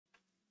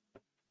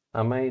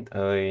I made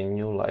a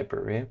new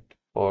library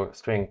for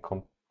string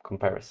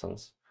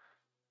comparisons,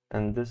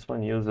 and this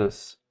one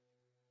uses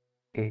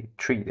a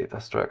tree data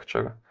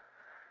structure.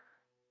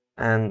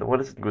 And what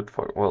is it good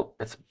for? Well,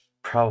 it's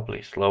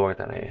probably slower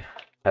than a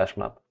hash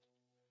map,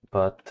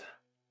 but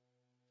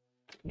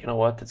you know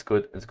what? It's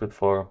good. It's good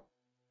for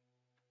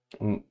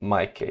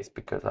my case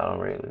because I don't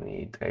really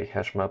need a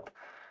hash map,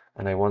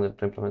 and I wanted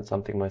to implement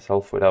something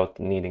myself without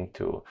needing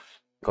to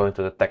go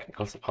into the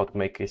technicals of how to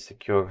make a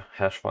secure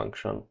hash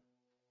function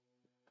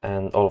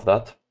and all of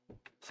that.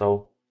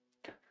 So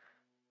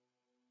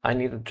I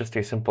needed just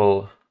a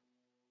simple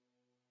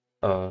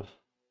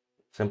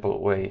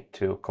way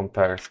to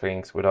compare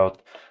strings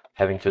without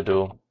having to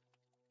do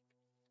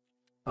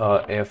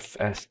if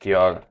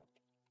str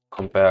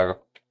compare,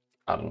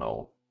 I don't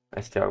know,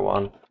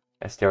 str1,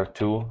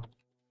 str2,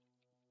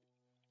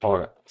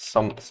 or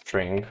some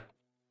string,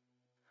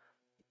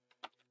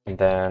 and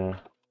then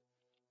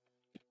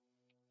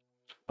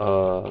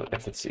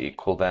if it's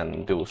equal,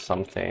 then do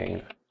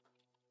something.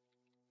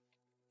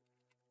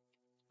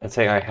 Let's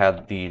say I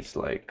had these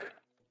like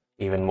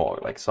even more,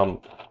 like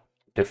some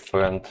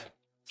different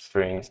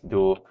strings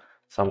do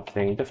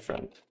something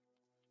different.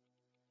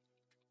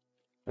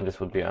 And this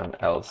would be an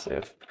else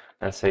if.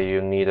 And say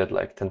you needed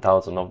like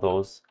 10,000 of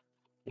those,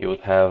 you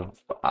would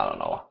have, I don't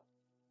know,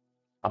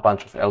 a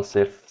bunch of else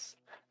ifs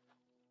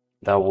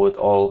that would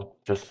all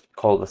just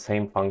call the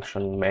same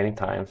function many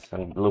times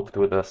and loop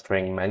to the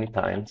string many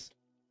times.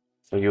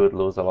 So you would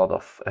lose a lot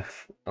of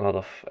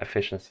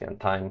efficiency and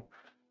time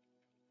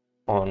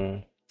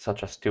on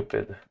such a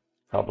stupid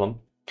problem.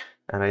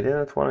 And I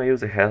didn't want to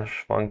use a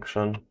hash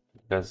function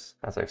because,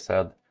 as I've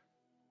said,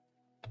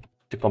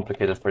 too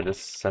complicated for this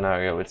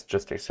scenario. It's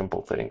just a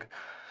simple thing.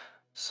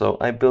 So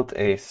I built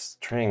a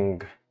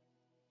string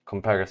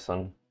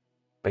comparison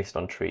based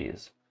on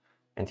trees.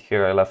 And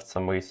here I left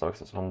some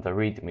resources on the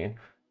README,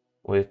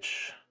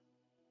 which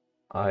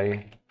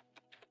I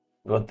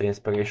got the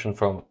inspiration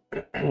from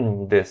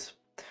this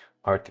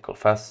article,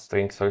 Fast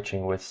String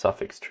Searching with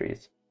Suffix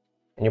Trees.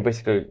 And you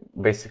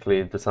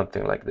basically do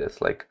something like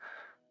this, like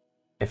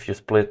if you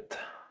split,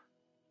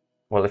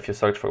 well, if you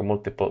search for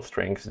multiple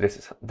strings, this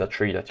is the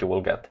tree that you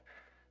will get.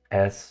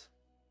 S,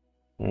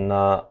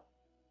 na,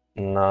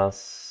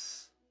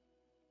 nas,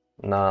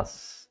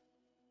 nas,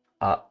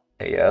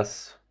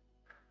 as,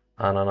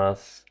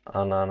 ananas,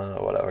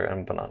 anana, whatever,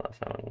 and bananas,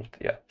 and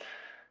yeah,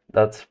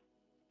 that's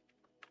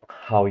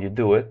how you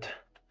do it.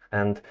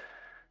 And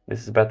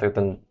this is better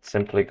than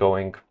simply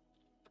going,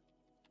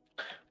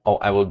 oh,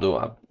 I will do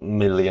a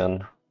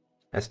million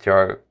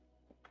str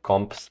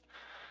comps,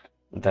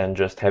 than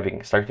just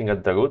starting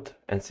at the root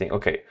and saying,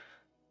 okay,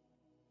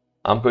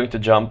 I'm going to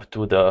jump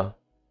to the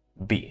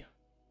B,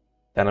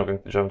 then I'm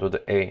going to jump to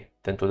the A,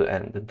 then to the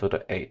N, then to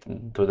the A,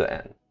 then to the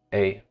N,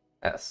 A,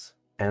 S,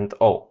 and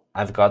oh,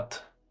 I've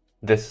got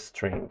this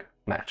string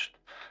matched.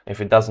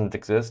 If it doesn't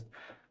exist,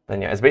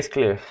 then yeah, it's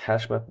basically a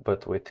hash map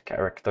but with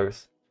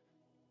characters.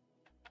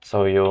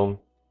 So you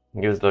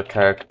use the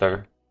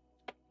character's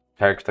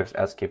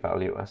ASCII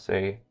value as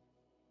a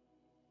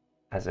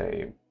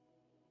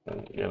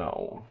you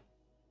know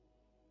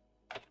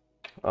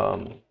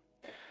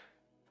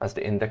as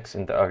the index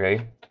in the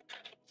array.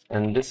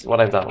 And this is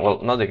what I've done.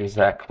 Well, not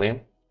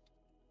exactly.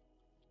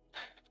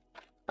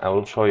 I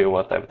will show you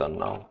what I've done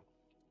now.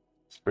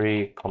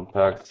 Spree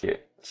compare C.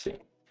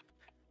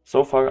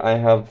 So far I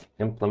have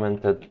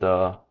implemented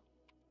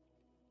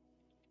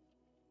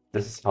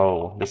this is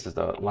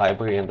the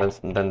library, and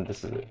then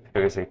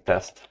here is a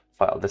test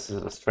file. This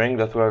is a string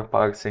that we are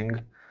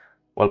parsing.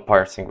 Well,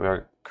 parsing, we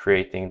are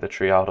creating the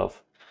tree out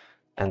of,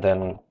 and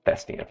then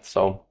testing it.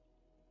 So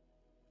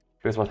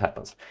here's what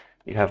happens.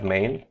 You have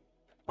main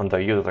on the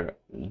user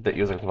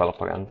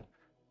developer end.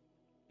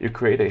 You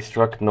create a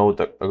struct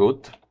node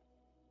root,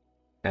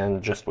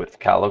 and just with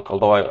calloc,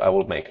 although I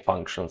will make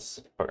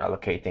functions for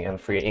allocating and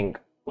freeing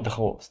the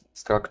whole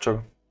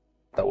structure.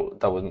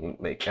 That would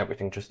make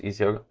everything just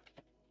easier.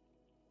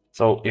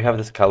 So you have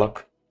this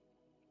calloc,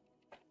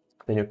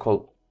 then you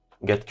call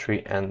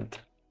getTree, and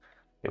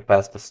you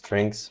pass the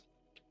strings,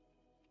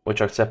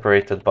 which are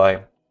separated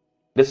by,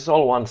 this is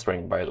all one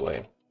string, by the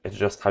way. It's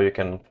just how you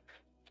can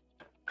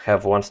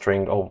have one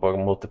string over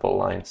multiple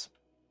lines.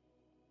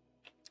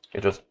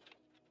 You just,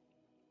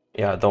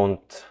 yeah,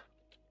 don't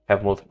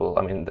have multiple,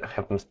 I mean,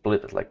 have them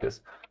split it like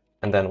this,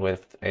 and then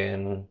with a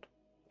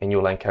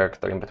new line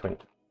character in between.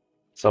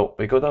 So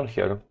we go down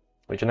here,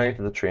 we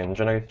generated the tree, and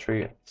generate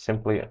tree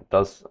simply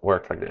does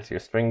work like this. You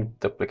string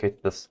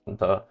duplicate the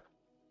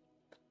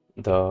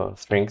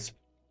strings,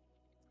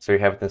 so you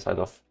have it inside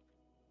of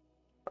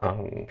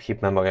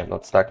heap memory and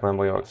not stack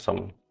memory, or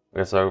some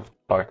reserved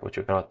part which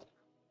you cannot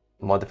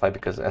modify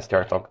because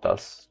strtalk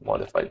does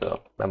modify the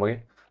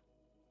memory.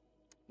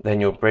 Then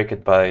you break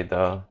it by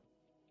the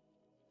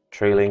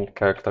trailing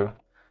character,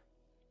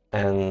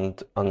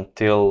 and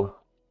until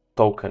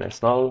token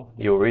is null,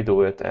 you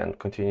redo it and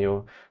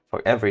continue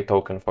for every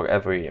token for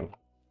every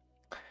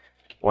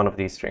one of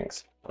these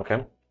strings.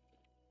 Okay.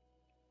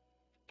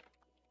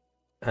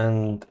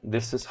 And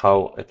this is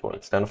how it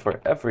works. Then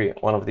for every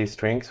one of these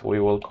strings, we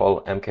will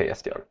call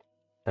mkstr.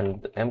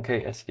 And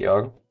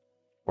mkstr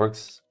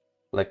works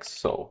like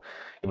so.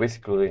 You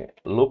basically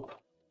loop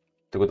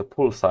to the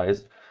pool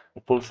size.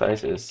 The pool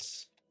size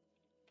is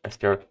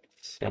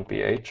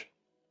streecmp.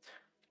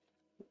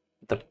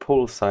 The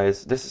pool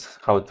size, this is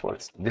how it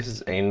works. This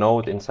is a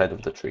node inside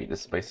of the tree.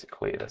 This is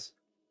basically this.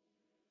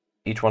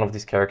 Each one of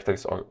these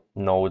characters or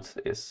nodes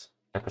is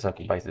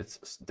represented by this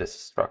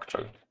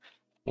structure.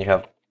 You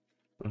have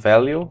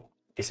value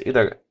is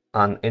either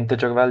an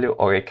integer value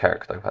or a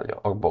character value,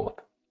 or both.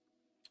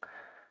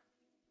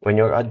 When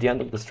you're at the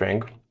end of the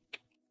string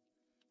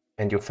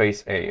and you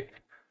face a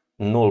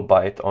null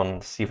byte on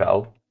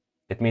cval,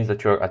 it means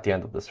that you're at the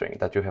end of the string,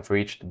 that you have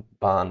reached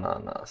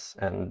bananas,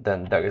 and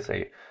then there is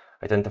a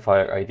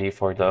identifier ID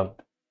for the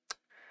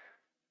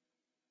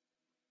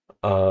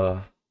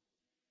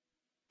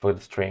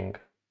string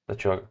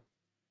that you're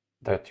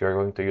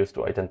going to use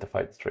to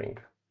identify the string.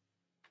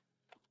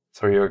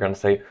 So you're going to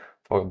say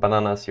for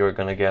bananas you're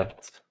going to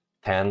get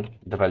 10,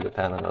 the value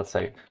 10, and let's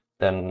say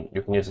then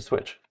you can use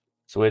a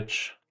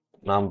switch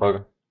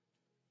number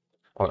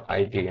or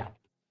ID,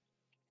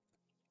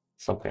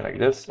 something like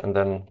this, and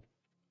then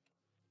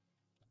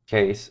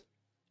case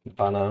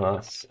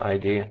bananas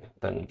ID,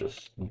 then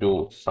just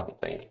do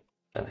something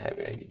and have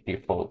a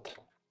default,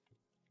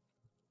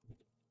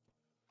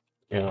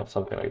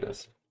 something like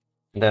this.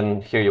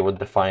 Then here you would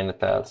define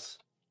it as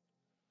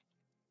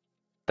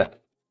 10.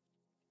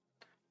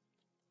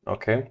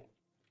 Okay.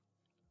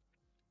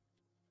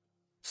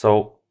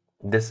 So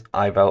this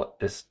ival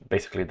is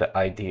basically the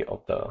ID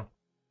of the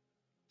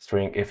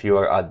string if you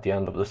are at the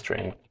end of the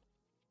string.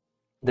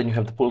 Then you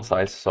have the pool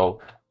size,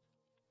 so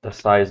the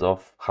size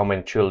of how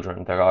many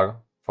children there are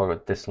for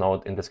this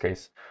node. In this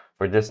case,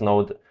 for this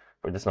node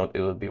it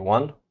will be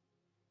 1.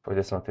 For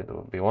this node it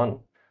will be 1,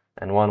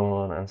 and 1,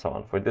 1, and so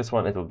on. For this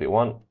one it will be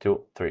 1,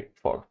 2, 3,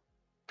 4.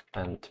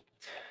 And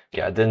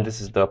yeah, then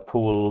this is the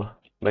pool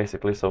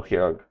basically. So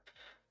here are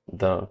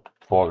the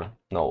 4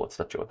 nodes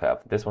that you would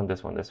have. This one,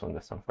 this one, this one,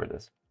 this one for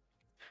this.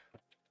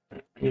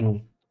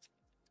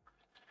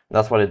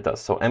 That's what it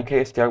does. So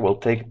mkstr will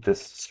take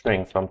this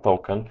string from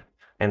token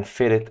and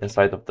fit it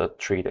inside of the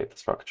tree data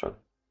structure,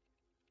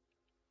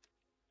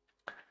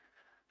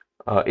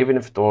 even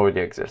if it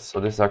already exists. So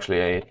this is actually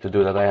a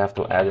to-do that I have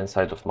to add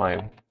inside of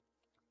my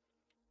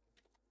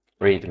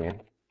README.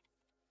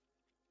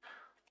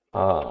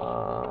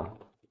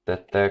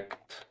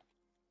 Detect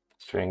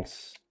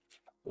strings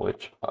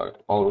which are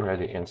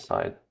already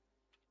inside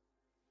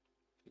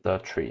the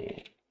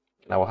tree.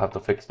 I will have to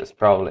fix this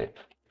probably.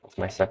 It's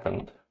my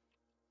second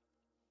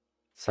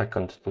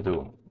to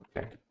do.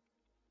 Okay.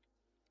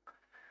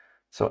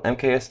 So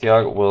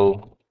mkstr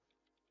will,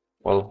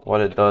 well, what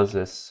it does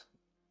is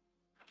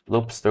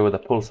loops through the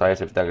pool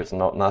size. If there is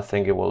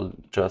nothing, it will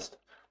just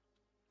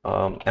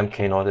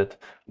mk node it.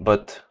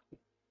 But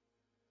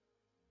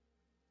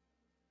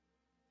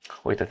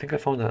wait, I think I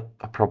found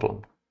a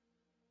problem.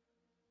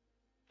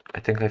 I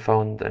think I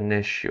found an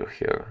issue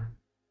here.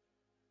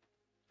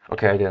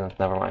 Okay, I didn't.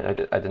 Never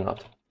mind. I did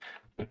not.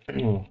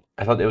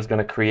 I thought it was going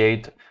to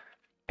create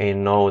a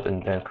node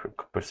and then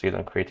proceed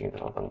on creating the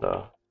node on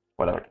the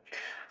whatever.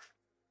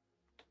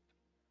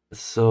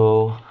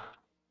 So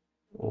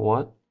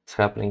what's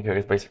happening here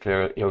is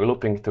basically you're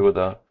looping through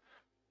the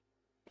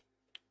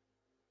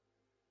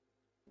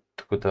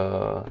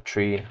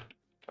tree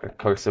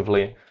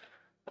recursively,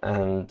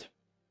 and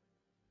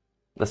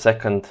the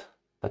second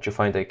that you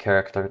find a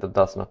character that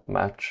does not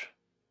match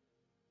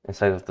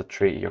inside of the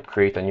tree, you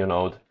create a new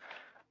node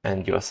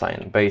and you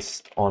assign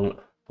based on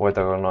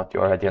whether or not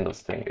you are at the end of the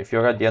string. If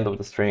you're at the end of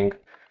the string,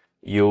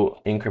 you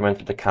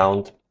increment the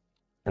count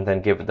and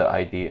then give the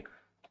ID,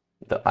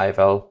 the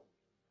ival.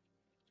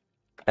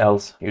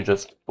 Else, you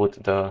just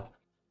put the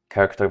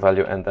character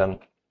value and then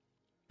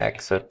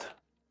exit,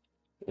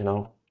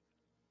 or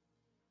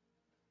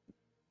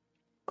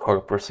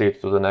proceed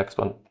to the next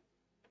one.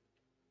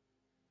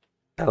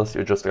 Else,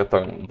 you just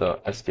return the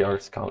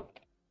str's count.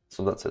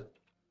 So that's it.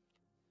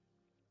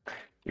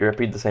 You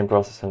repeat the same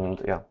process,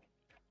 and yeah.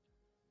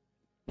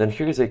 Then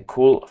here is a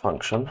cool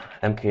function,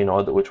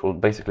 mknode, which will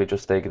basically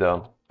just take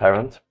the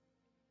parent.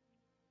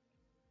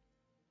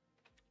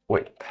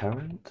 Wait,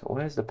 parent?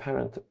 Why is the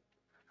parent?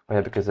 Oh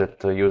yeah, because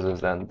it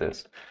uses then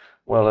this.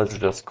 Well, let's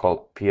just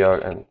call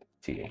prnt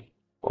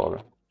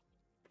for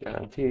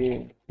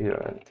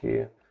prnt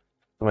to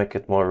make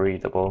it more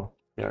readable.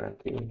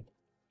 Prnt.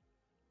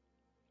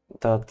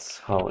 That's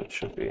how it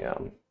should be.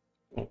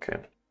 Okay.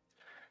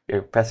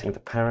 You're passing the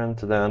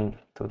parent then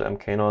to the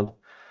mknode,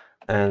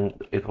 and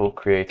it will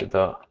create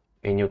a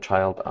new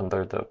child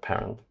under the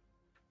parent.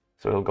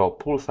 So it'll go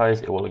pool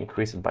size, it will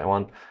increase it by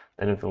 1,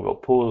 then it will go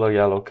pool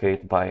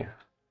reallocate by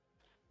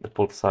the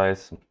pool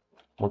size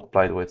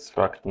multiplied with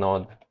struct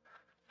node,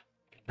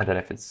 and then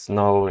if it's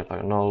null,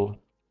 return null,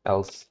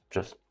 else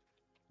just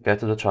get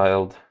to the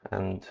child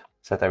and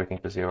set everything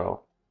to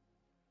 0.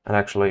 And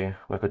actually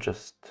we could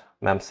just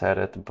memset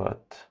it,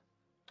 but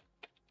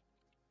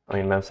I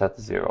mean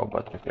memset 0,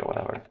 but okay,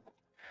 whatever,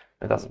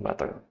 it doesn't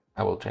matter.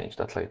 I will change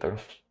that later.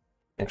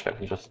 Actually, I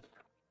can just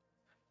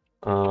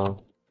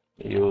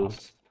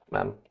use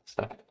mem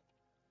step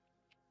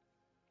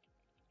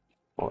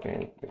for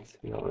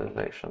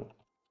initialization.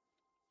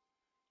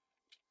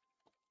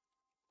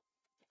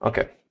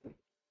 Okay.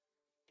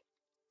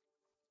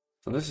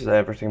 So this is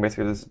everything.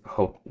 Basically, this is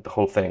the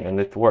whole thing, and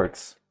it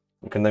works.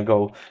 You can then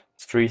go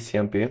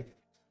streecmp,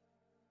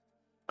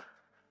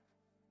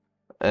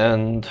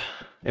 and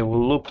it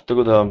will loop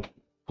through the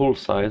pool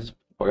size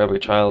for every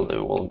child. It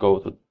will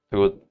go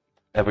through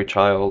every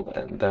child,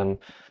 and then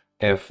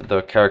if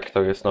the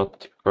character is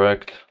not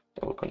correct,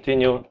 it will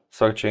continue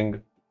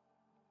searching.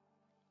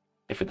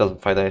 If it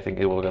doesn't find anything,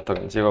 it will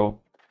return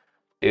 0.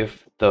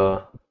 If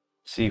the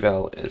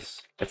cval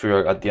is, if we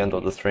are at the end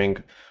of the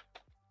string,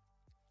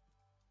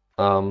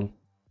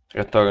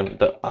 return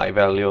the I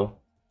value,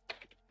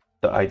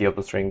 the ID of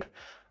the string.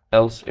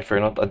 Else, if we're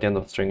not at the end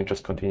of the string,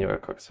 just continue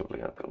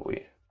recursively until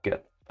we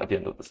get at the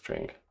end of the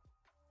string.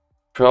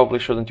 Probably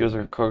shouldn't use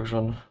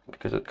recursion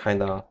because it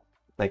kind of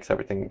makes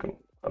everything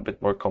a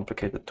bit more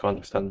complicated to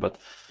understand, but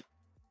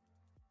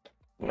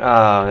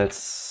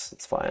it's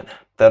fine.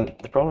 Then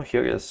the problem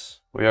here is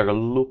we are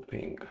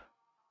looping.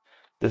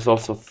 This is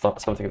also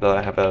something that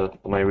I have on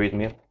my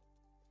README.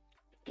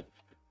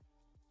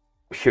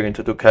 Here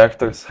into two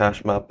characters,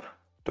 hash map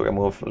to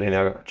remove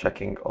linear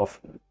checking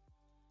of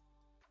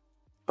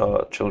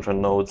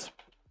children nodes.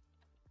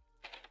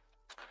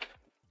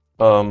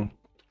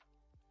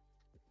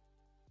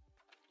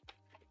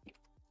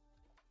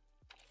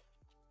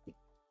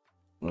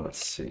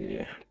 Let's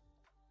see.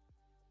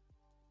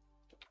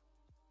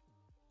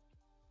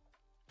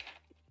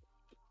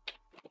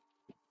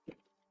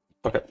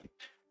 Okay.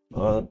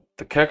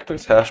 The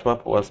characters hash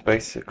map was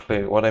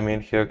basically what I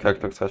mean here.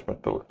 Characters hash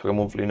map to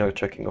remove linear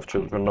checking of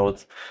children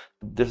nodes.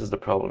 This is the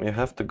problem. You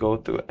have to go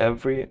to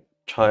every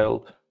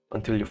child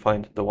until you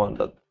find the one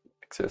that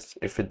exists.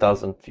 If it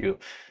doesn't, you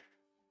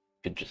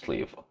just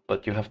leave.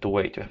 But you have to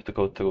wait. You have to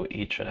go through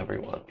each and every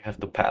one. You have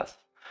to pass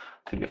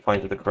till you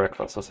find the correct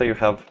one. So say you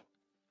have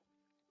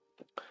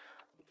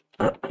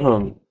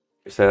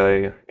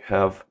you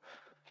have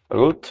a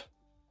root,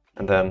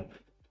 and then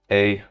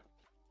A,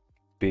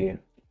 B,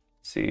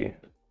 C,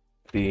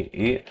 D,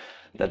 E.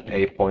 Then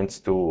A points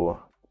to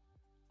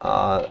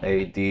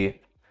A, D,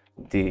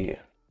 D,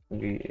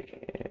 V,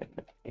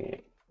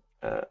 E,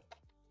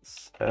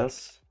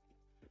 S.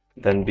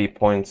 Then B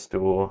points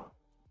to,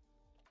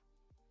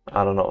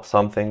 I don't know,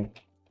 something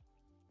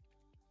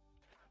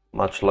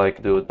much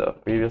like the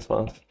previous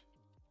ones.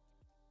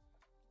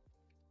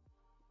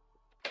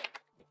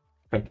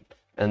 Okay.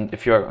 And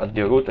if you're at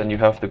the root and you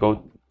have to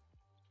go,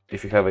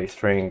 if you have a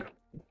string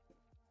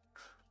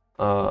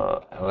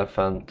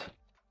elephant,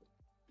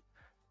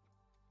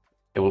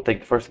 it will take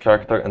the first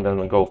character and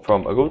then go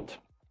from a root.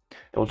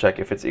 It will check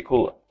if it's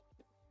equal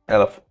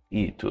elf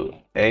E to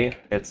A,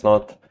 it's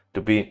not,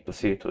 to B, to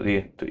C, to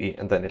D, to E,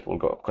 and then it will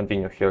go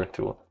continue here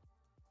to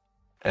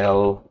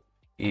L,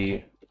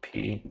 E,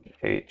 P,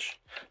 H,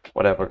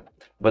 whatever.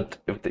 But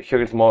if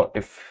here is more,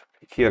 if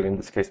here in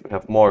this case we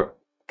have more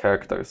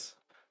characters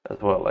as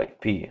well,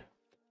 like P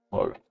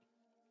or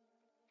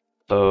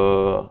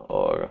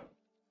or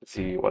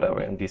Z, whatever,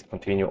 and these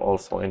continue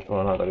also into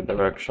another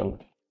direction,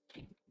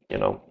 you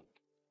know.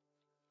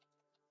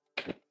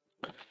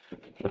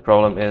 The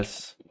problem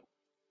is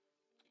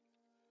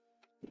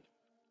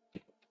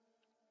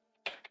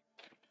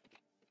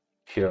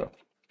here.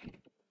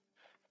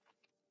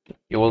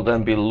 You will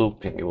then be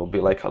looping, it will be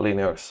like a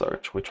linear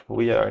search, which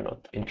we are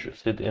not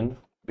interested in,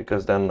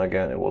 because then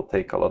again it will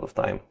take a lot of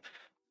time.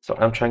 So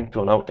I'm trying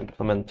to now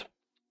implement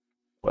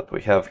what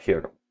we have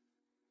here,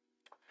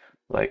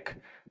 like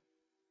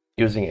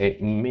using a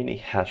mini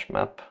hash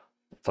map.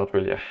 It's not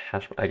really a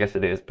hash, I guess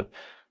it is, but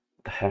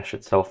the hash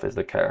itself is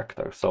the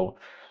character. So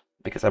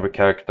because every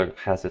character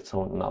has its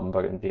own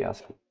number in the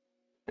ASCII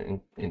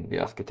in the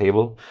ASCII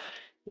table,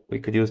 we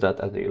could use that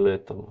as a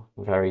little,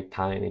 very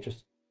tiny,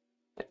 just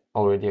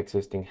already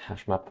existing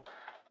hash map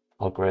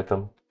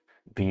algorithm,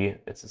 B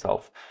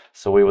itself.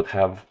 So we would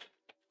have,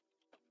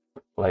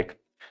 like,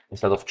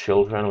 instead of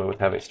children, we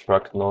would have a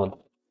struct node.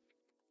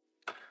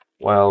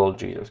 Well,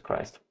 Jesus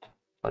Christ.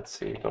 Let's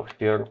see, go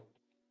here.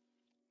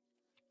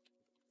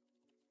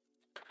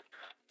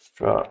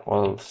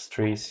 Well,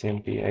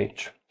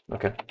 streecmp.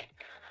 Okay.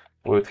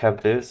 We would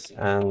have this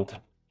and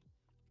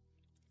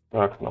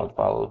struct node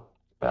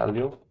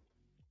value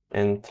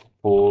and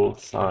pool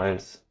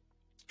size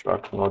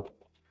struct node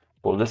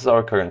pool. This is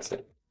our current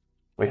state.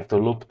 We have to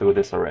loop through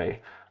this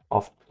array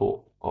of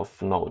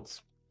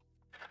nodes.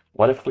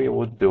 What if we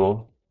would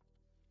do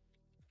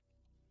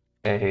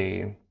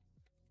a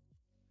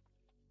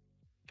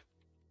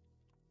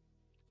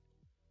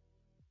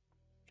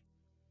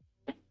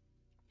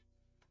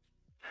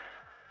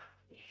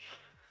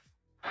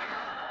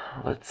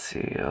let's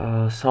see,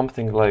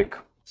 something like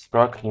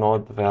struct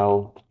node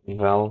val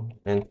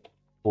and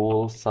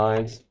pool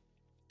size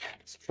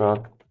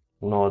struct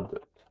node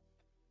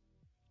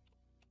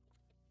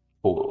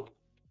pool.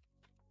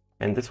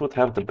 And this would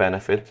have the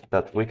benefit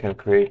that we can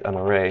create an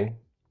array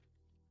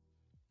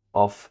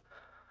of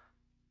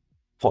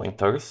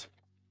pointers.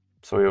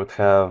 So we would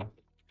have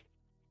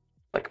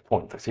like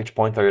pointers. Each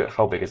pointer,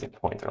 how big is a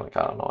pointer? Like,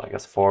 I don't know, I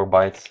guess 4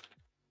 bytes,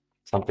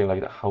 something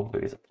like that. How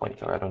big is a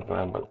pointer? I don't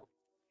remember.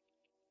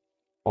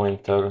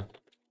 Pointer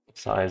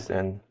size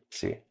in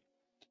C.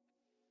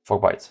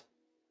 4 bytes.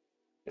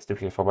 It's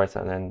typically 4 bytes,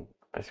 and then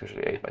it's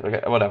usually 8 bytes.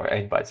 Okay, whatever,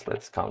 8 bytes.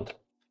 Let's count.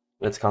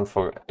 Let's count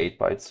for 8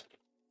 bytes.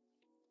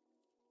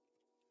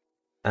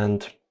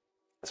 And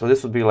so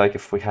this would be like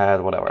if we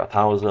had whatever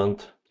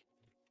 1,000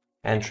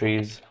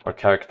 entries or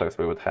characters,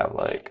 we would have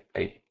like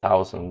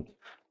 8,000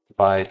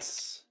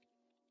 bytes,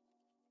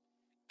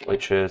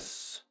 which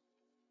is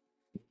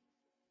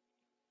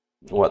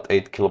what,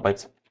 8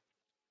 kilobytes,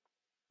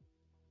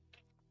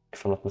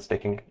 if I'm not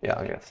mistaken. Yeah,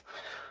 I guess.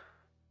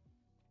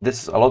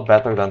 This is a lot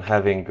better than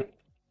having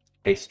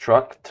a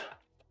struct.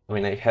 I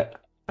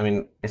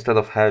mean, instead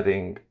of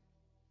having,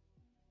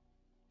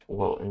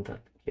 well, in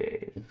that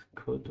case,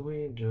 could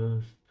we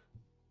just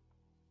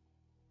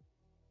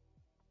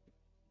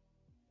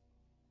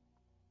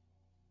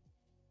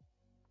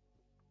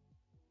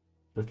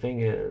the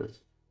thing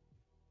is,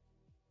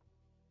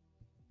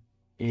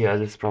 yeah,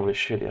 this is probably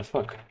shitty as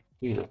fuck.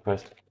 Jesus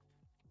Christ.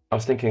 I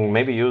was thinking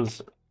maybe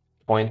use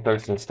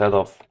pointers instead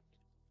of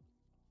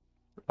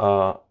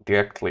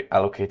directly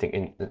allocating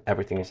in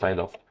everything inside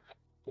of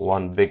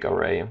one big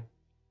array,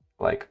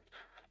 like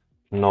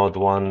node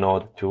 1,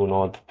 node 2,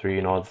 node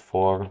 3, node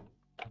 4,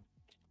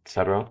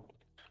 etc.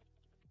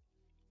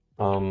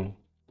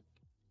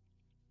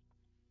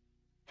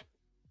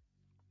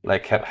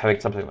 Like having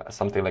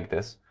something like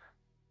this,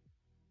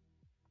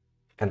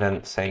 and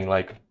then saying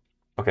like,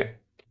 okay,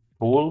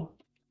 pool,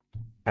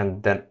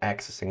 and then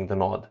accessing the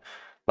node,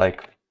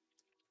 like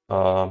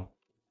for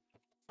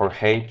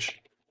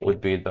H would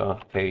be the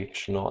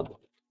H node,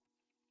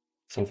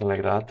 something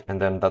like that,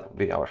 and then that would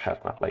be our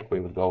head map. Like we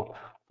would go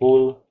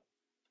pool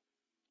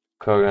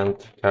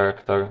current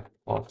character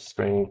of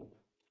string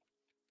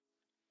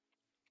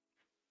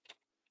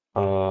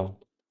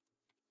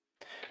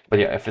but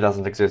yeah, if it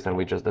doesn't exist, then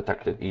we just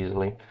detect it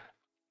easily.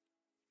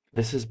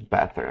 This is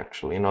better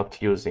actually,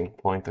 not using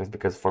pointers,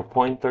 because for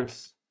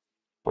pointers,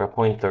 for a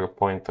pointer,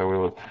 we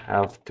would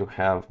have to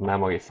have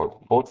memory for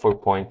both for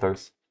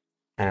pointers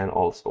and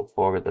also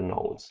for the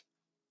nodes.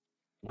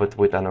 But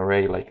with an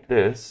array like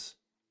this,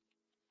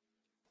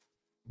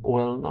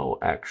 well, no,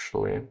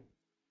 actually,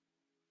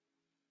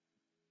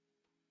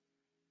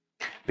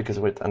 because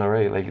with an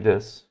array like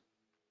this,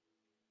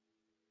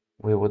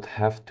 we would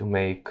have to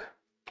make,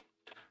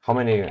 how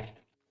many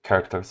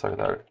characters are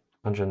there?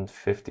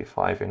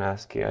 155 in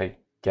ASCII, I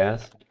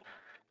guess,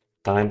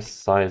 times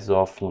size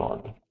of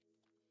node.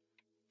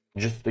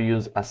 Just to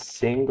use a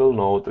single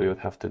node, we would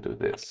have to do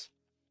this.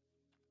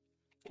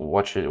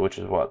 Which is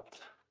what?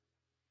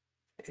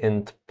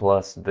 Int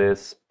plus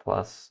this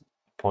plus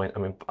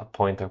a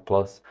pointer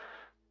plus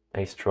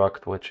a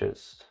struct, which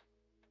is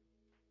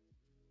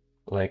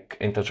like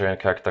integer and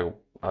character,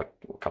 a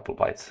couple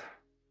bytes.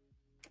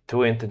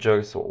 2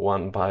 integers,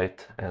 1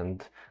 byte,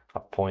 and a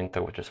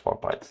pointer, which is 4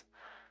 bytes.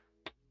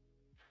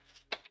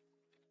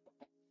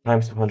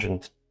 Times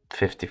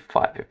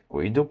 255. If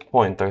we do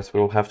pointers, we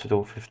will have to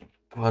do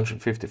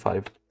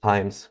 255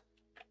 times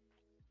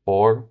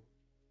 4,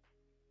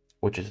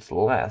 which is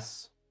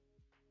less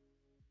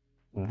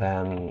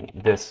than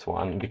this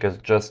one, because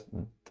just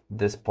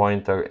this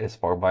pointer is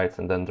 4 bytes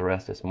and then the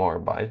rest is more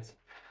bytes.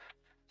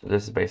 So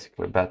this is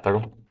basically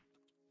better.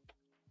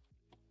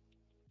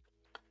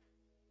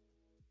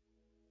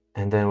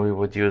 And then we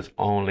would use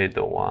only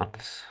the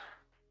ones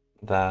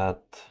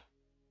that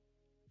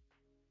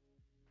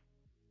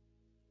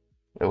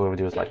we would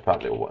use, like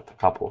probably what, a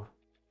couple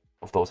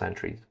of those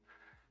entries.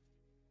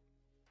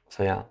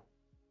 So yeah,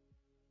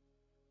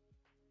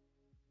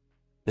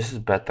 this is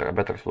better, a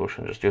better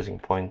solution, just using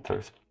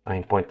pointers. I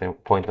mean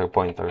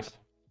pointers.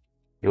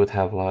 You would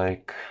have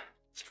like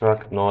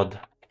struct node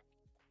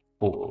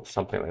pool,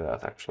 something like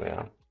that. Actually,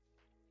 yeah.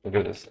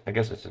 I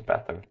guess this is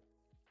better.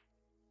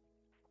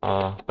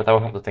 But I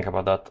will have to think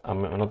about that.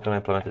 I'm not gonna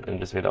implement it in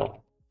this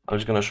video. I'm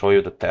just gonna show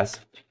you the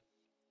test.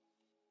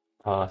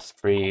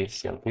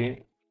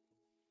 Streecmp,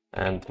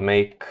 and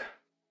make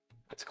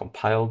it's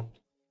compiled.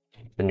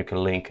 Then you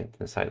can link it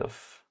inside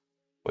of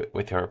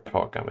with your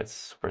program. It's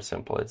super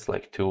simple. It's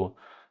like 2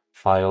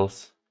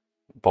 files,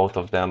 both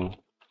of them.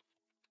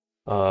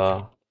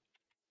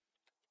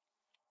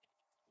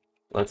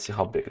 Let's see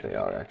how big they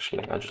are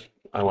actually.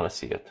 I want to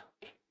see it.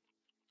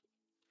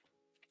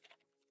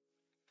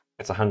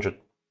 It's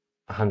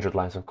 100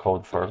 lines of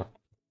code for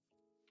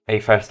a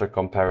faster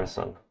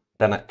comparison.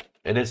 Then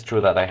it is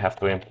true that I have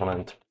to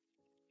implement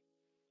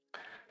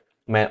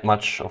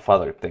much of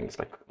other things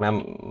like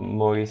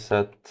memory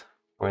set,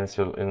 for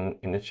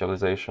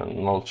initialization,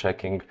 null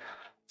checking,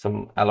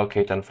 some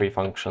allocate and free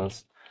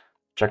functions,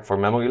 check for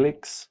memory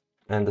leaks,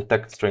 and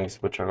detect strings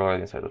which are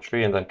already inside the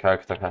tree, and then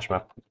character hash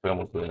map,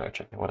 remote linear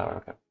checking, whatever.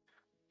 Okay.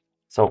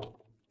 So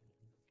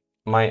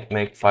my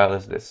make file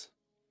is this.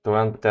 To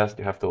run the test,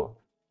 you have to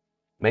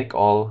make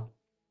all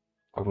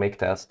or make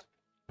test,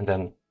 and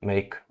then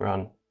make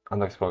run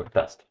underscore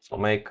test. So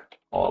make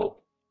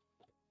all,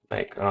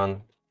 make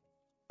run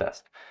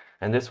test.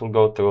 And this will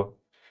go through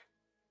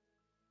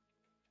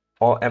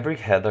every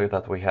header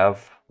that we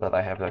have, that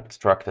I have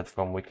extracted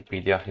from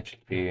Wikipedia,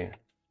 HTTP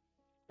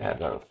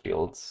header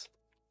fields,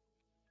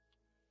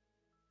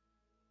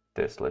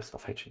 this list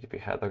of HTTP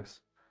headers.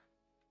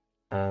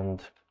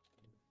 And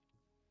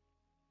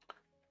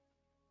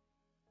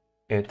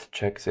it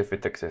checks if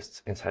it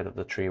exists inside of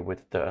the tree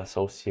with the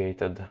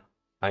associated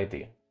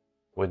ID,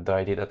 with the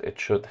ID that it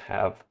should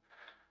have,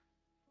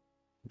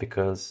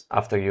 because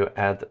after you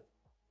add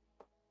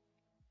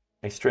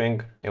a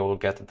string, it will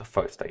get the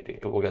first ID,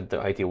 it will get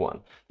the ID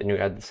 1. Then you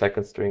add the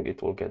second string,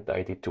 it will get the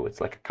ID 2.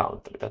 It's like a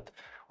counter that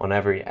on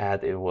every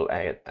add, it will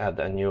add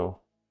a new,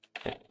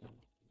 it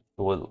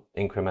will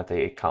increment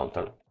a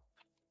counter.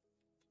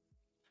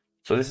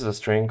 So this is a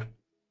string.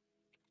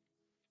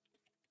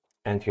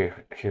 And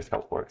here's how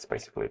it works,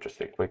 basically,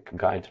 just a quick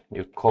guide.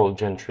 You call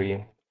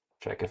gen3,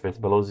 check if it's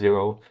below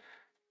 0,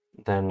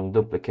 then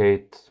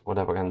duplicate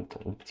whatever, and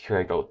here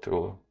I go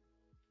through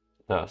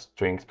the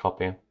strings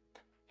copy.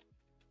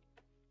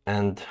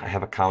 And I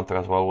have a counter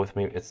as well with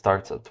me. It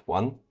starts at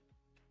 1.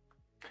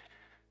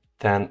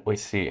 Then we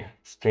see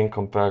string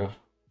compare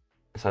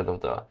inside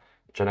of the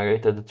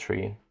generated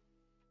tree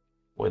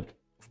with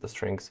the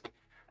strings,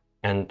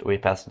 and we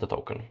pass the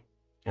token.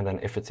 And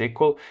then if it's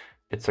equal,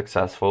 it's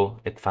successful,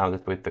 it found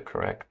it with the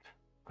correct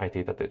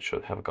ID that it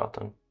should have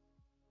gotten.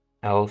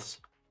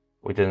 Else,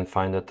 we didn't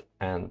find it,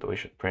 and we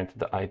should print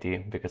the ID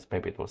because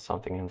maybe it was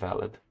something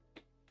invalid.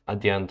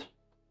 At the end,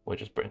 we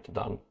just print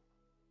done.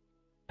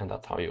 And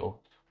that's how you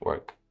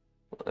work.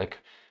 Like,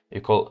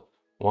 you call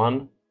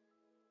 1,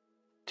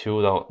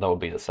 2, that will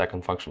be the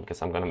second function,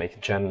 because I'm gonna make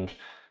gen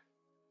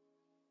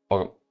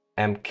or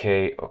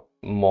mk or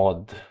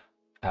mod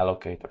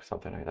allocate or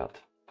something like that.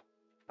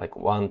 Like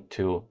 1,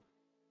 2,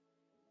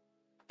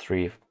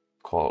 3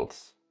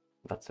 calls.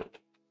 That's it.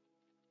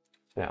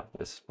 So yeah,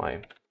 this is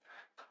my,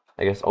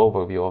 I guess,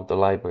 overview of the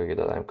library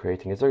that I'm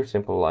creating. It's a very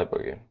simple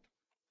library,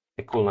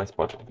 a cool, nice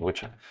project,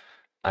 which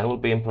I will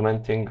be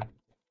implementing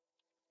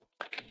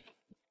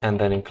and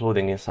then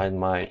including inside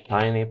my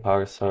tiny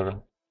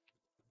parser,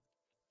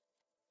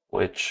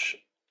 which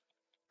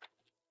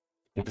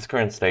in this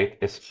current state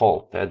is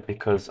halted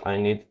because I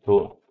need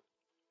to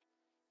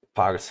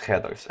parse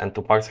headers, and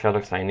to parse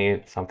headers I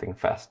need something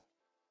fast.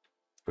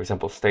 For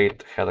example,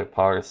 state header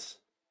parse,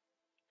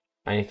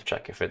 I need to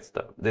check if it's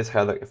this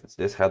header, if it's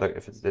this header,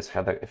 if it's this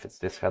header, if it's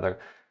this header.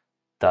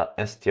 The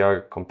str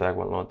compare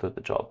will not do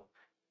the job.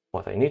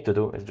 What I need to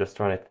do is just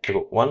run it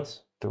through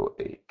once through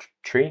a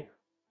tree,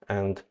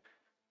 and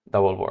that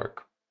will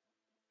work.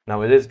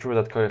 Now, it is true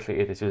that currently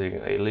it is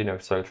using a linear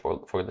search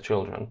for the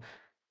children,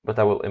 but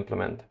I will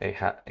implement a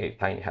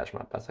tiny hash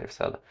map, as I've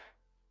said.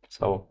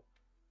 So,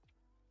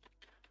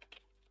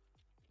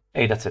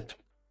 hey, that's it.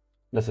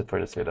 That's it for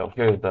this video.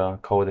 Here's the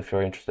code if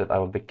you're interested. I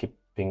will be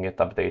keeping it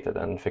updated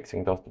and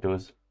fixing those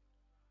to-dos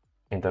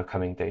in the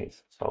coming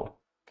days. So,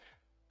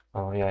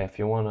 yeah, if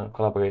you want to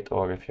collaborate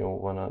or if you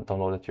want to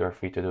download it, you are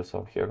free to do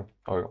so here,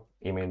 or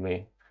email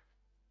me.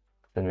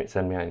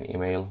 Send me an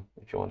email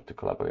if you want to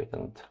collaborate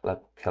and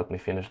help me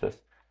finish this.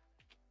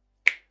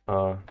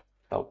 That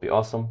would be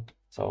awesome.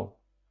 So,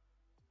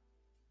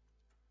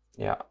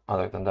 yeah,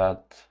 other than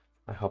that,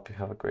 I hope you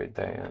have a great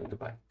day and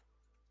goodbye.